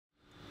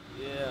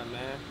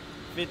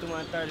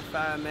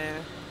5135,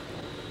 man.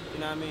 You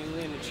know what I mean?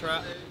 We in the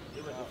trap.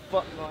 What the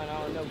fuck going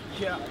on? No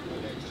cap.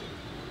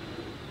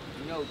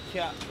 No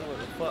cap. What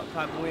the fuck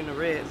poppin'? We in the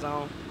red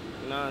zone.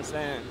 You know what I'm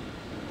saying?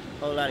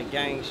 Whole lot of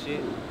gang shit.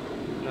 You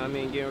know what I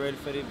mean? Getting ready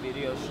for this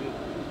video shoot.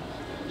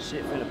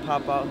 Shit finna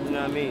pop off, you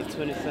know what I mean?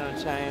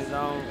 27 chains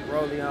on,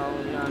 rollie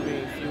on, you know what I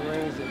mean? A few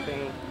rings and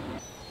things.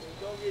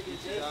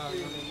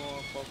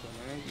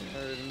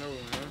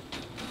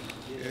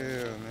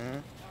 Yeah,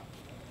 man.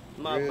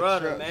 My real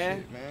brother, man.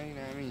 Shit, man. You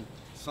know what I mean?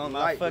 Something My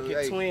like fucking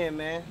hey, twin,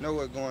 man. Know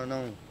what's going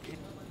on.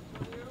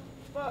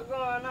 What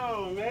going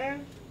on,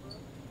 man?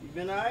 You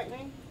been alright,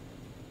 nigga?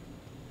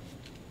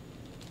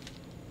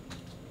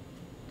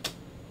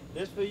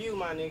 This for you,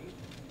 my nigga.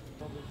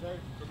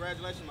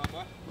 Congratulations, my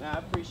boy. Nah, I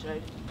appreciate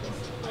it.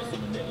 I see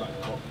my neck like,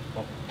 I'm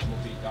a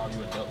big dog,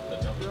 you a duck,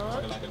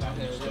 talking like a dog,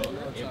 you stuck,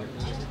 every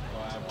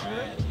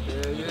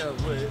yeah,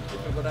 but it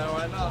can go down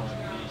right now.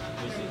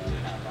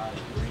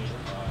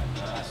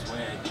 I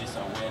swear this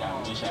so wet, I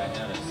wish I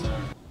had a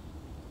son.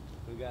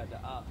 We got the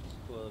ops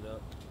pulled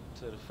up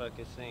to the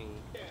fucking scene.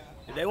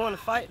 If they want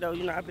to fight though,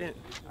 you know, I've been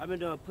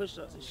doing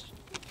push-ups and shit.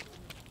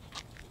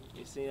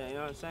 You see that, you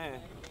know what I'm saying?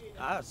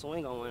 I'll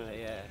swing on one of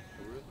their ass.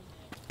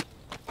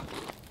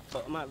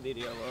 Fuck my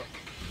video up.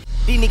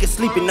 These niggas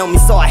sleeping on me,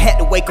 so I had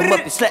to wake them up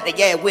and slap their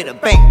ass with a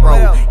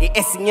bankroll. It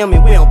SEM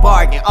and we don't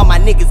bargain. All my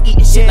niggas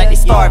eating shit like they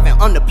starving.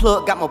 On the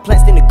plug, got more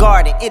plants in the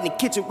garden. In the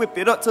kitchen, whip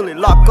it up till it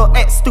lock up.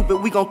 Act stupid,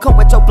 we gon' come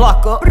with your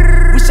block up.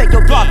 We shake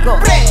your block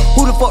up.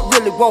 Who the fuck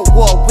really want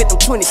war with them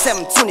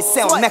 27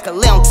 Mac a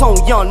lamb tone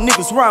young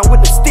niggas run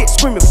with them sticks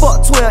screaming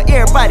fuck 12.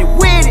 Everybody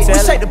with it. We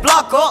shake the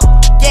block up.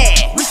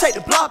 Yeah, we shake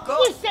the block up.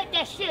 We set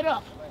that shit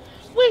up.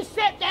 We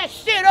set that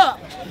shit up.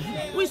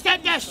 We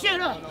set that shit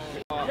up.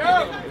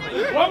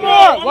 One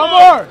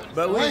more.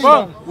 But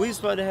we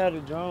supposed to have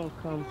the drone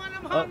come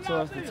up to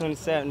us the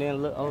 27th and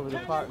then look over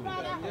the apartment.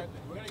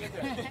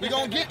 We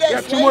gonna get that.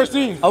 Got 2 more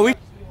scenes. Oh, we.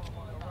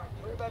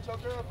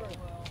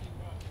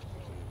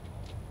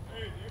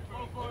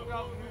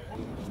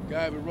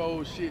 Gotta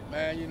roll shit,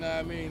 man. You know what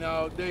I mean?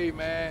 All day,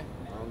 man.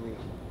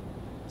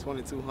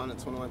 2200,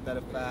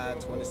 2135,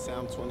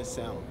 27,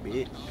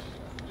 bitch.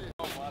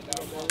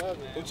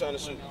 Who trying to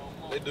shoot?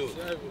 They do it.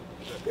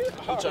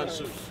 Who trying to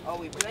shoot? Oh,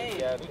 we playing?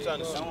 Yeah, who trying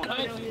to shoot?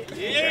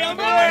 Yeah, I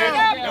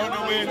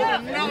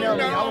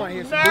want to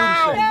hear some booty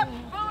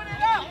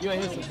shake. You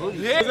want to hear some booty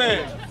shake?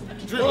 Yeah.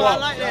 Drip walk. I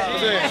like that.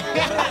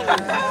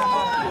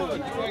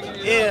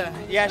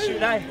 Yeah, shoot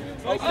knife.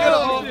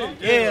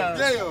 Yeah.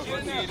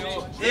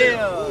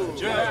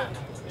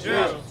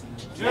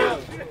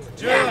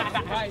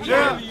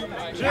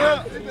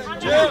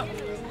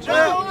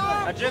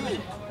 I drip it.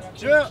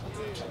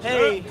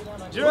 Hey,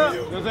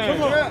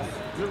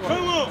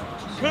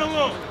 come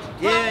on.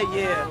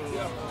 Yeah.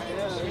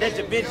 That's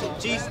your bitch a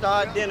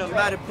G-Star denim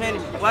by the plenty.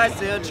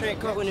 YSL Trent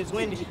coat when it's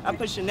windy. I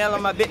put Chanel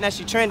on my bitch, now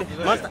she trending.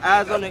 Monster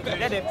eyes on the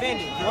that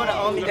offended. Order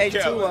on me, they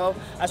 2-0.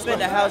 I spent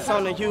the house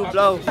on the Hugh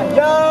Blow.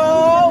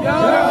 Yo!